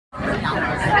Okay,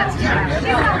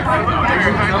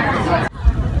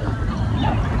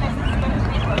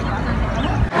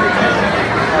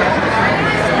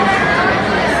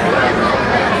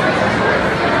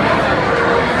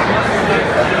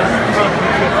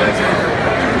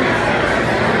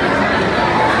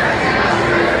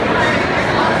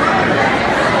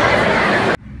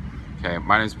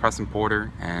 my name is Preston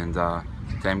Porter, and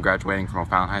today I'm graduating from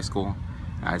O'Fallon High School.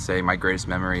 And I'd say my greatest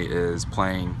memory is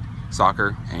playing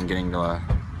soccer and getting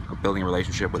building a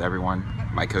relationship with everyone,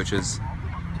 my coaches.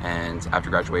 And after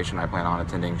graduation, I plan on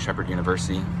attending Shepherd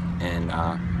University in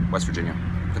West Virginia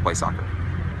to play soccer.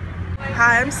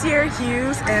 Hi, I'm Sierra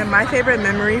Hughes, and my favorite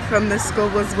memory from this school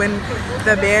was when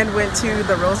the band went to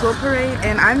the Rose Bowl Parade,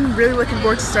 and I'm really looking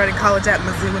forward to starting college at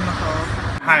Mizzou in the fall.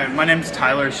 Hi, my name is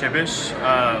Tyler Shibish.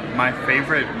 My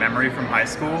favorite memory from high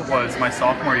school was my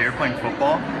sophomore year playing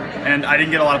football, and I didn't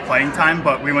get a lot of playing time,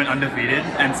 but we went undefeated,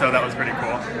 and so that was pretty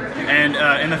cool. And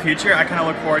in the future, I kind of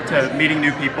look forward to meeting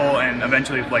new people and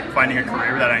eventually like finding a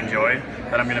career that I enjoy,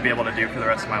 that I'm going to be able to do for the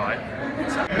rest of my life.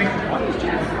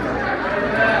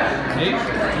 Nate,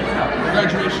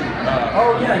 graduation.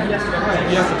 Oh yeah,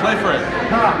 he has to play for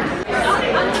it.